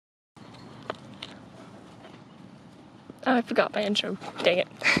I forgot my intro. Dang it.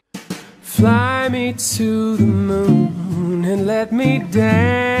 Fly me to the moon and let me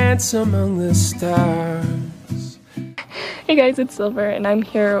dance among the stars. Hey guys, it's Silver and I'm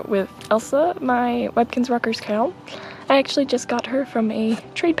here with Elsa, my Webkinz Rockerz Cow. I actually just got her from a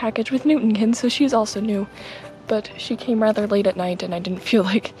trade package with Newtonkins, so she's also new. But she came rather late at night and I didn't feel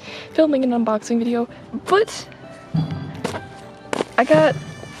like filming an unboxing video. But I got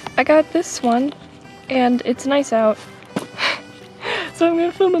this one and it's nice out. So I'm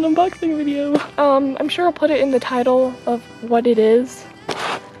gonna film an unboxing video. I'm sure I'll put it in the title of what it is.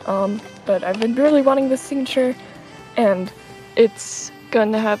 But I've been really wanting this signature and it's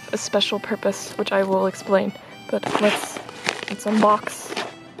gonna have a special purpose, which I will explain. But let's unbox.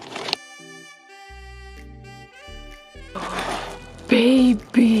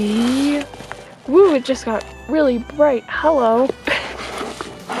 Baby! Woo, it just got really bright. Hello.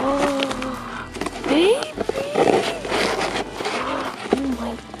 Oh, baby! Oh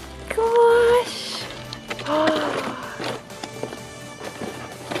my gosh!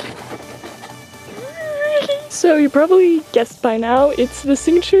 So you probably guessed by now, it's the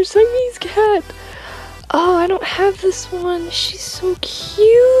signature Siamese cat! Oh, I don't have this one. She's so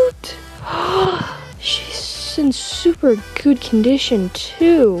cute! She's in super good condition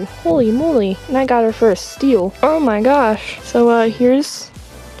too. Holy moly. And I got her for a steal. Oh my gosh. So here's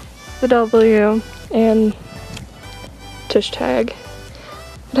the W and tush tag.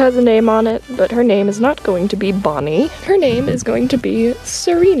 It has a name on it, but her name is not going to be Bonnie. Her name is going to be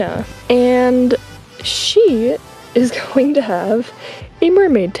Serena. And she is going to have a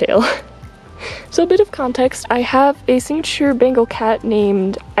mermaid tail. So a bit of context, I have a signature Bengal cat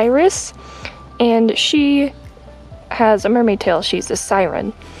named Iris, and she has a mermaid tail. She's a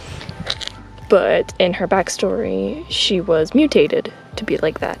siren. But in her backstory, she was mutated to be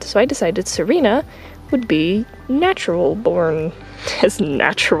like that. So I decided Serena would be natural born, as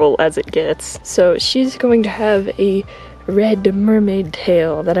natural as it gets. So she's going to have a red mermaid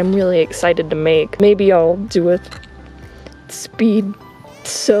tail that I'm really excited to make. Maybe I'll do a speed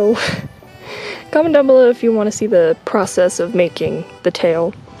sew. Comment down below if you want to see the process of making the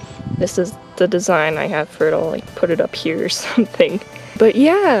tail. This is the design I have for it. I'll like put it up here or something. But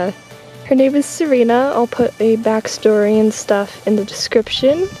yeah, her name is Serena. I'll put a backstory and stuff in the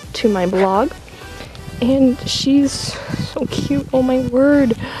description to my blog. And she's so cute, oh my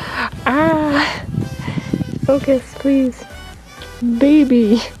word. Ah, focus please.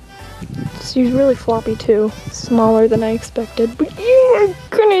 Baby. She's really floppy too. Smaller than I expected, but oh my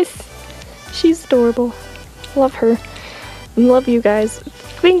goodness. She's adorable. Love her. And love you guys.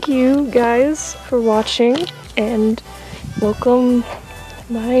 Thank you guys for watching and welcome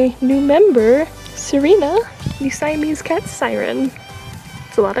my new member, Serena, the Siamese cat siren.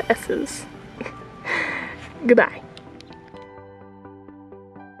 It's a lot of S's. Goodbye.